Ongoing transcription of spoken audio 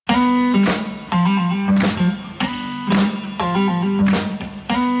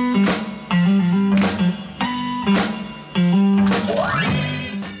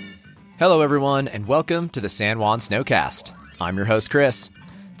everyone, and welcome to the San Juan Snowcast. I'm your host, Chris.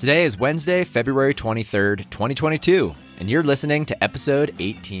 Today is Wednesday, February 23rd, 2022, and you're listening to episode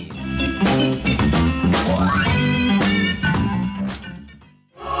 18.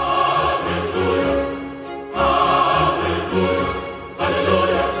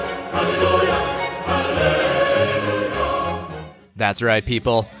 That's right,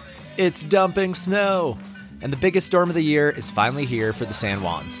 people. It's dumping snow, and the biggest storm of the year is finally here for the San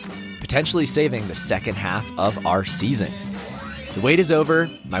Juans, potentially saving the second half of our season. The wait is over,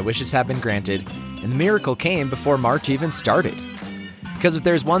 my wishes have been granted, and the miracle came before March even started. Because if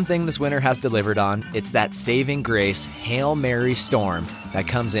there's one thing this winter has delivered on, it's that saving grace Hail Mary storm that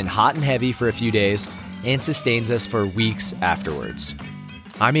comes in hot and heavy for a few days and sustains us for weeks afterwards.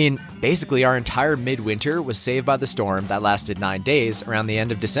 I mean, basically our entire midwinter was saved by the storm that lasted 9 days around the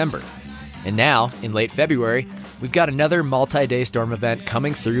end of December. And now, in late February, we've got another multi-day storm event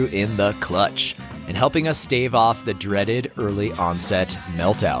coming through in the clutch and helping us stave off the dreaded early onset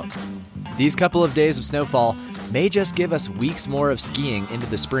meltout. These couple of days of snowfall may just give us weeks more of skiing into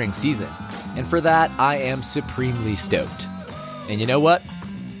the spring season, and for that, I am supremely stoked. And you know what?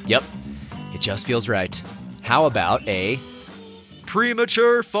 Yep, it just feels right. How about a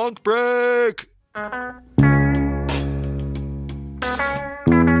premature funk break?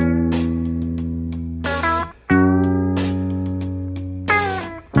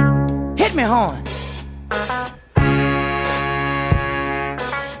 Hit me, horn.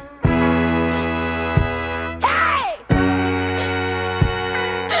 Hey!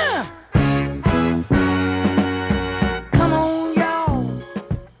 Come on, y'all.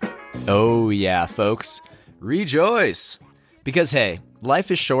 Oh yeah, folks. Rejoice! Because hey,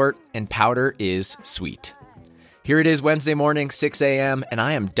 life is short and powder is sweet. Here it is Wednesday morning, 6 a.m., and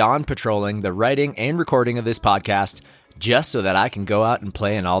I am dawn patrolling the writing and recording of this podcast just so that I can go out and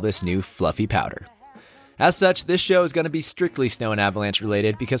play in all this new fluffy powder. As such, this show is going to be strictly snow and avalanche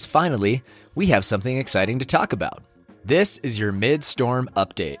related because finally, we have something exciting to talk about. This is your mid-storm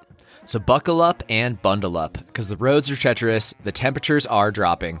update. So buckle up and bundle up because the roads are treacherous, the temperatures are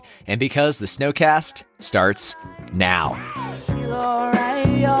dropping, and because the Snowcast starts now. Feel alright,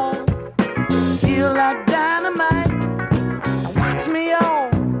 yo. Feel like dynamite. Now watch me, yo.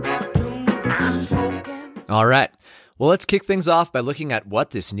 I'm smoking. All right. Well, let's kick things off by looking at what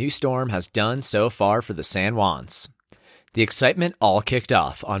this new storm has done so far for the San Juans. The excitement all kicked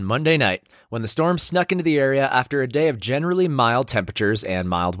off on Monday night when the storm snuck into the area after a day of generally mild temperatures and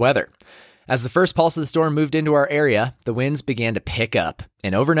mild weather. As the first pulse of the storm moved into our area, the winds began to pick up,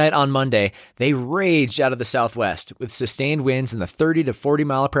 and overnight on Monday, they raged out of the southwest with sustained winds in the 30 to 40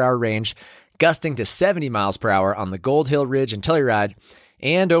 mile per hour range, gusting to 70 miles per hour on the Gold Hill Ridge and Telluride,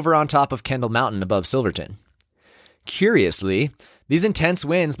 and over on top of Kendall Mountain above Silverton. Curiously, these intense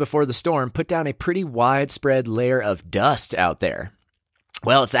winds before the storm put down a pretty widespread layer of dust out there.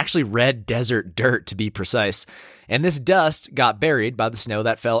 Well, it's actually red desert dirt to be precise, and this dust got buried by the snow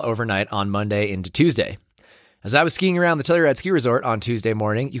that fell overnight on Monday into Tuesday. As I was skiing around the Telluride Ski Resort on Tuesday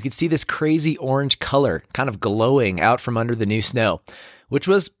morning, you could see this crazy orange color kind of glowing out from under the new snow, which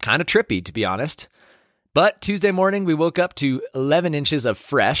was kind of trippy, to be honest. But Tuesday morning, we woke up to 11 inches of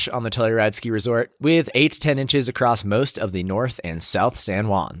fresh on the Telluride Ski Resort, with 8 to 10 inches across most of the North and South San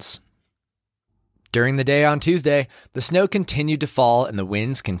Juans. During the day on Tuesday, the snow continued to fall and the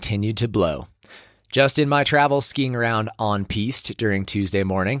winds continued to blow. Just in my travels skiing around on piste during Tuesday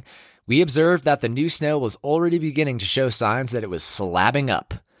morning, we observed that the new snow was already beginning to show signs that it was slabbing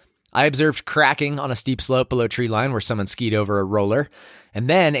up. I observed cracking on a steep slope below tree line where someone skied over a roller, and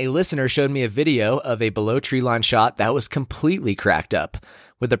then a listener showed me a video of a below tree line shot that was completely cracked up,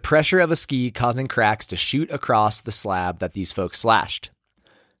 with the pressure of a ski causing cracks to shoot across the slab that these folks slashed.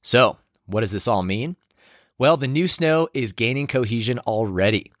 So, what does this all mean? Well, the new snow is gaining cohesion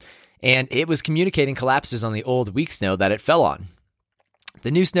already, and it was communicating collapses on the old weak snow that it fell on.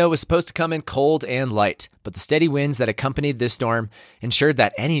 The new snow was supposed to come in cold and light, but the steady winds that accompanied this storm ensured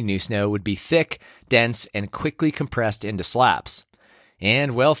that any new snow would be thick, dense, and quickly compressed into slabs.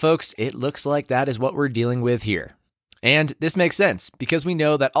 And well, folks, it looks like that is what we're dealing with here. And this makes sense because we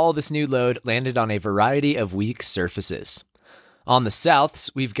know that all this new load landed on a variety of weak surfaces. On the souths,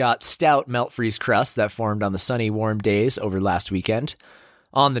 we've got stout melt-freeze crust that formed on the sunny, warm days over last weekend.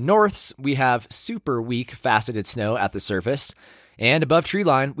 On the norths, we have super weak faceted snow at the surface. And above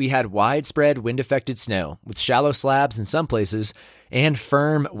treeline, we had widespread wind-affected snow with shallow slabs in some places and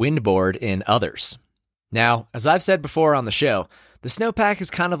firm windboard in others. Now, as I've said before on the show, the snowpack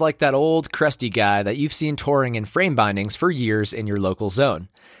is kind of like that old crusty guy that you've seen touring in frame bindings for years in your local zone,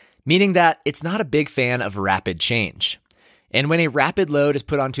 meaning that it's not a big fan of rapid change. And when a rapid load is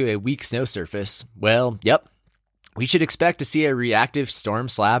put onto a weak snow surface, well, yep, we should expect to see a reactive storm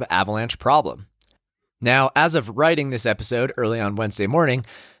slab avalanche problem. Now, as of writing this episode early on Wednesday morning,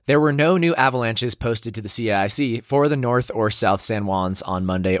 there were no new avalanches posted to the CAIC for the North or South San Juans on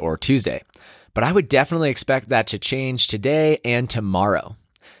Monday or Tuesday. But I would definitely expect that to change today and tomorrow.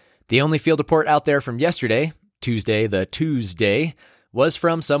 The only field report out there from yesterday, Tuesday, was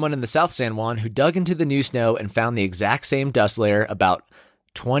from someone in the South San Juan who dug into the new snow and found the exact same dust layer about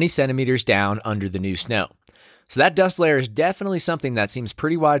 20 centimeters down under the new snow. So that dust layer is definitely something that seems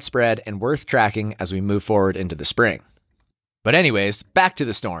pretty widespread and worth tracking as we move forward into the spring. But anyways, back to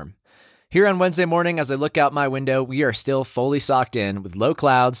the storm. Here on Wednesday morning, as I look out my window, we are still fully socked in with low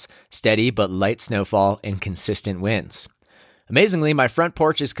clouds, steady but light snowfall, and consistent winds. Amazingly, my front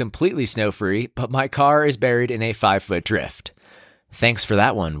porch is completely snow-free, but my car is buried in a 5-foot drift. Thanks for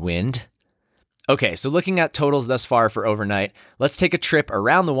that one, wind. Okay, so looking at totals thus far for overnight, let's take a trip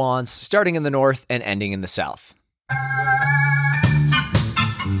around the Juans, starting in the north and ending in the south.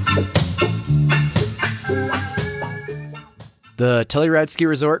 The Telluride Ski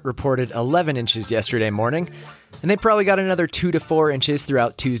Resort reported 11 inches yesterday morning, and they probably got another 2 to 4 inches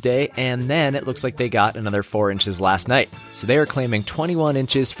throughout Tuesday, and then it looks like they got another 4 inches last night. So they are claiming 21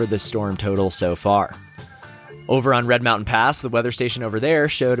 inches for the storm total so far. Over on Red Mountain Pass, the weather station over there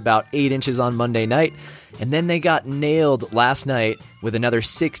showed about 8 inches on Monday night, and then they got nailed last night with another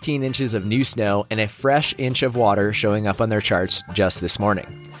 16 inches of new snow and a fresh inch of water showing up on their charts just this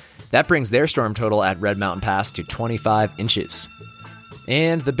morning. That brings their storm total at Red Mountain Pass to 25 inches.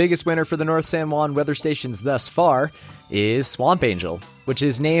 And the biggest winner for the North San Juan weather stations thus far is Swamp Angel, which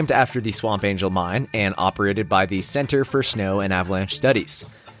is named after the Swamp Angel mine and operated by the Center for Snow and Avalanche Studies.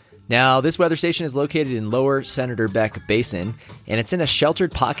 Now, this weather station is located in Lower Senator Beck Basin, and it's in a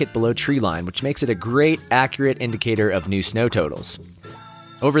sheltered pocket below tree line, which makes it a great, accurate indicator of new snow totals.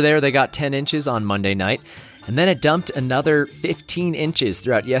 Over there, they got 10 inches on Monday night, and then it dumped another 15 inches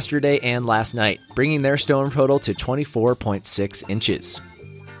throughout yesterday and last night, bringing their storm total to 24.6 inches.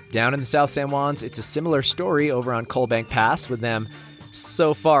 Down in the South San Juans, it's a similar story over on Coalbank Pass, with them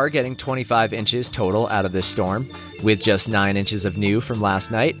so far getting 25 inches total out of this storm, with just 9 inches of new from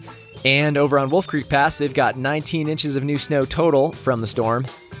last night. And over on Wolf Creek Pass, they've got 19 inches of new snow total from the storm,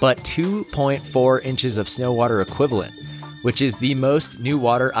 but 2.4 inches of snow water equivalent, which is the most new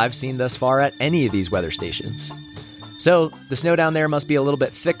water I've seen thus far at any of these weather stations. So the snow down there must be a little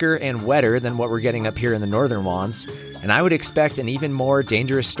bit thicker and wetter than what we're getting up here in the northern Juans, and I would expect an even more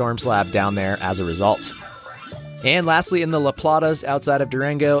dangerous storm slab down there as a result. And lastly, in the La Platas outside of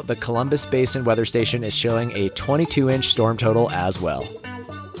Durango, the Columbus Basin weather station is showing a 22-inch storm total as well.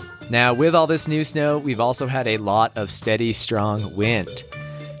 Now, with all this new snow, we've also had a lot of steady, strong wind.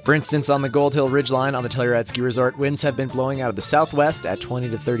 For instance, on the Gold Hill Ridgeline on the Telluride Ski Resort, winds have been blowing out of the southwest at 20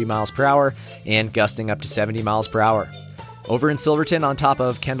 to 30 miles per hour and gusting up to 70 miles per hour. Over in Silverton on top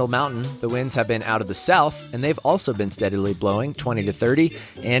of Kendall Mountain, the winds have been out of the south, and they've also been steadily blowing 20 to 30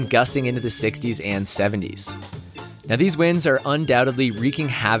 and gusting into the 60s and 70s. Now, these winds are undoubtedly wreaking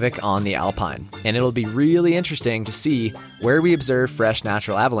havoc on the Alpine, and it'll be really interesting to see where we observe fresh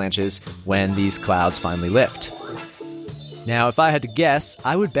natural avalanches when these clouds finally lift. Now, if I had to guess,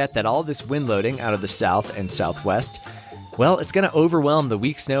 I would bet that all this wind loading out of the south and southwest, well, it's going to overwhelm the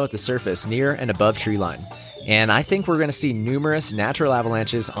weak snow at the surface near and above treeline. And I think we're going to see numerous natural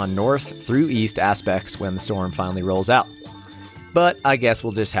avalanches on north through east aspects when the storm finally rolls out. But I guess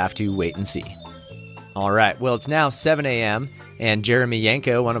we'll just have to wait and see. All right, well, it's now 7 a.m., and Jeremy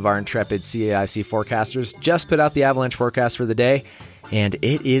Yanko, one of our intrepid CAIC forecasters, just put out the avalanche forecast for the day, and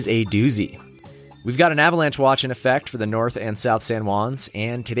it is a doozy. We've got an avalanche watch in effect for the North and South San Juans,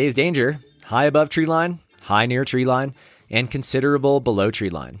 and today's danger, high above treeline, high near treeline, and considerable below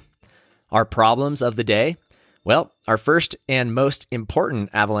treeline. Our problems of the day? Well, our first and most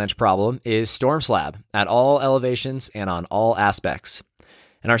important avalanche problem is storm slab at all elevations and on all aspects.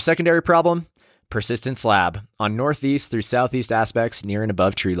 And our secondary problem? Persistent slab on northeast through southeast aspects near and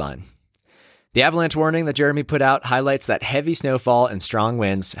above treeline. The avalanche warning that Jeremy put out highlights that heavy snowfall and strong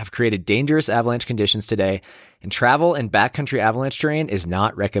winds have created dangerous avalanche conditions today, and travel in backcountry avalanche terrain is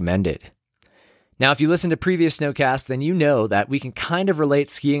not recommended. Now, if you listen to previous snowcasts, then you know that we can kind of relate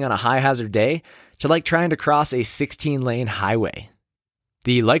skiing on a high hazard day to like trying to cross a 16-lane highway.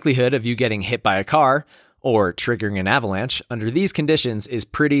 The likelihood of you getting hit by a car or triggering an avalanche under these conditions is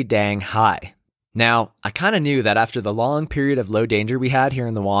pretty dang high. Now, I kind of knew that after the long period of low danger we had here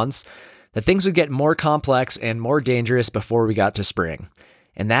in the Juans, that things would get more complex and more dangerous before we got to spring.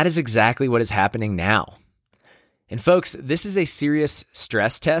 And that is exactly what is happening now. And folks, this is a serious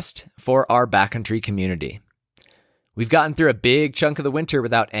stress test for our backcountry community. We've gotten through a big chunk of the winter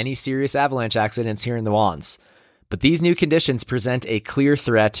without any serious avalanche accidents here in the Wands, but these new conditions present a clear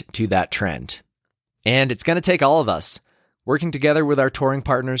threat to that trend. And it's going to take all of us working together with our touring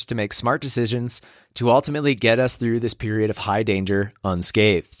partners to make smart decisions to ultimately get us through this period of high danger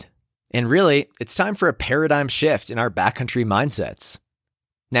unscathed. And really, it's time for a paradigm shift in our backcountry mindsets.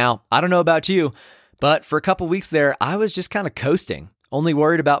 Now, I don't know about you, but for a couple weeks there, I was just kind of coasting, only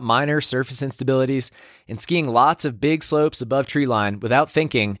worried about minor surface instabilities and skiing lots of big slopes above tree line without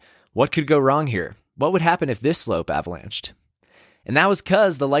thinking, what could go wrong here? What would happen if this slope avalanched? And that was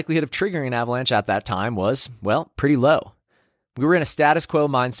because the likelihood of triggering an avalanche at that time was, well, pretty low. We were in a status quo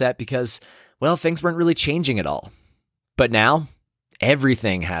mindset because, well, things weren't really changing at all. But now,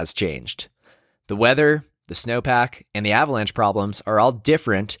 everything has changed. The weather, the snowpack, and the avalanche problems are all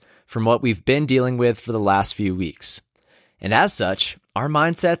different from what we've been dealing with for the last few weeks. And as such, our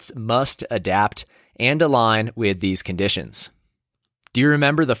mindsets must adapt and align with these conditions. Do you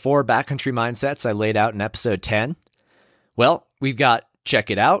remember the 4 backcountry mindsets I laid out in episode 10? Well, we've got check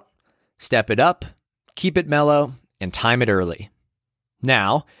it out, step it up, keep it mellow, and time it early.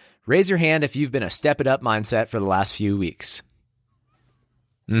 Now, raise your hand if you've been a step it up mindset for the last few weeks.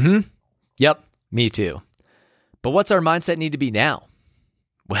 Yep, me too. But what's our mindset need to be now?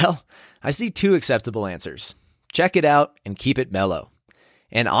 Well, I see 2 acceptable answers. Check it out and keep it mellow.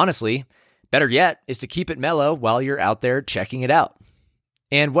 And honestly, better yet is to keep it mellow while you're out there checking it out.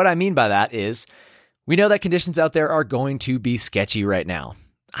 And what I mean by that is, we know that conditions out there are going to be sketchy right now.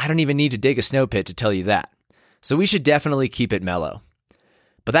 I don't even need to dig a snow pit to tell you that. So we should definitely keep it mellow.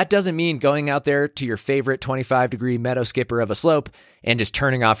 But that doesn't mean going out there to your favorite 25-degree meadow skipper of a slope and just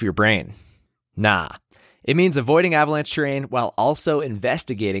turning off your brain. Nah. It means avoiding avalanche terrain while also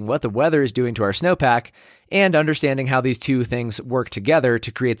investigating what the weather is doing to our snowpack and understanding how these 2 things work together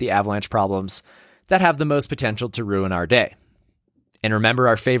to create the avalanche problems that have the most potential to ruin our day. And remember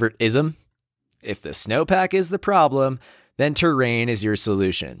our favorite ism? If the snowpack is the problem, then terrain is your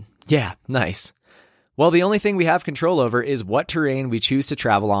solution. Yeah, nice. Well, the only thing we have control over is what terrain we choose to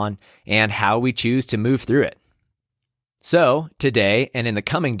travel on and how we choose to move through it. So, today and in the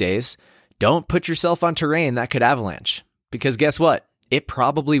coming days, don't put yourself on terrain that could avalanche, because guess what? It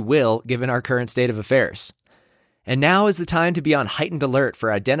probably will, given our current state of affairs. And now is the time to be on heightened alert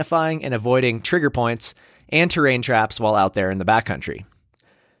for identifying and avoiding trigger points and terrain traps while out there in the backcountry.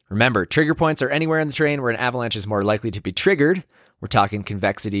 Remember, trigger points are anywhere in the terrain where an avalanche is more likely to be triggered. We're talking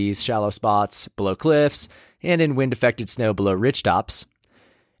convexities, shallow spots, below cliffs, and in wind-affected snow below ridgetops.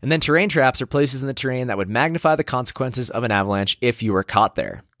 And then terrain traps are places in the terrain that would magnify the consequences of an avalanche if you were caught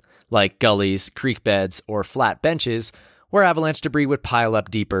there, like gullies, creek beds, or flat benches where avalanche debris would pile up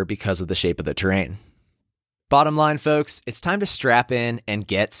deeper because of the shape of the terrain. Bottom line, folks, it's time to strap in and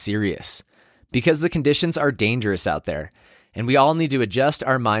get serious, because the conditions are dangerous out there, and we all need to adjust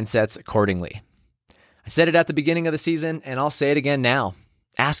our mindsets accordingly. I said it at the beginning of the season, and I'll say it again now.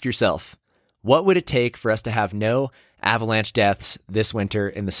 Ask yourself, what would it take for us to have no avalanche deaths this winter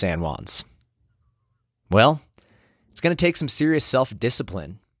in the San Juans? Well, it's going to take some serious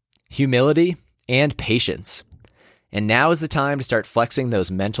self-discipline, humility, and patience. And now is the time to start flexing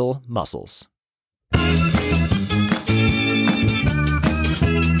those mental muscles.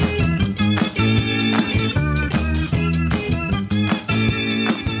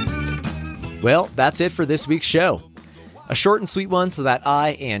 Well, that's it for this week's show. A short and sweet one so that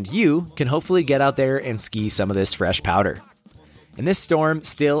I and you can hopefully get out there and ski some of this fresh powder. And this storm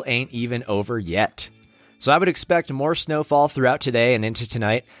still ain't even over yet. So I would expect more snowfall throughout today and into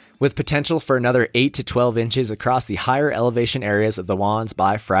tonight, with potential for another 8 to 12 inches across the higher elevation areas of the Wands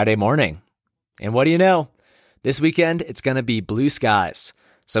by Friday morning. And what do you know? This weekend, it's going to be blue skies.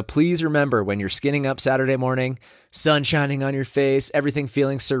 So please remember, when you're skinning up Saturday morning, sun shining on your face, everything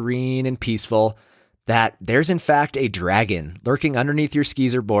feeling serene and peaceful, that there's in fact a dragon lurking underneath your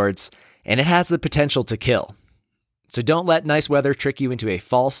skis or boards, and it has the potential to kill. So don't let nice weather trick you into a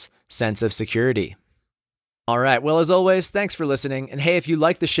false sense of security. All right, well, as always, thanks for listening. And hey, if you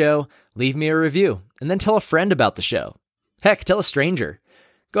like the show, leave me a review and then tell a friend about the show. Heck, tell a stranger.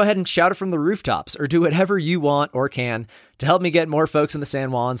 Go ahead and shout it from the rooftops or do whatever you want or can to help me get more folks in the San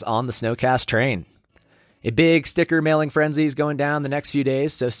Juans on the Snowcast train. A big sticker mailing frenzy is going down the next few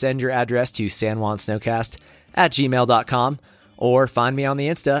days, so send your address to sanjuansnowcast@gmail.com or find me on the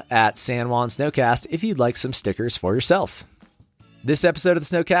Insta at San Juan Snowcast if you'd like some stickers for yourself. This episode of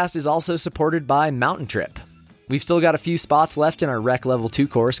the Snowcast is also supported by Mountain Trip. We've still got a few spots left in our Rec Level 2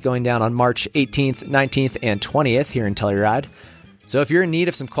 course going down on March 18th, 19th, and 20th here in Telluride. So if you're in need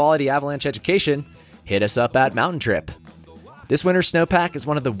of some quality avalanche education, hit us up at Mountain Trip. This winter's snowpack is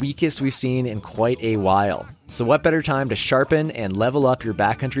one of the weakest we've seen in quite a while. So what better time to sharpen and level up your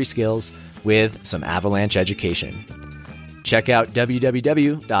backcountry skills with some avalanche education? Check out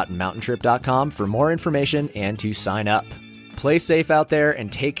www.mountaintrip.com for more information and to sign up. Play safe out there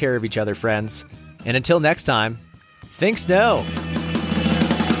and take care of each other, friends. And until next time, think snow!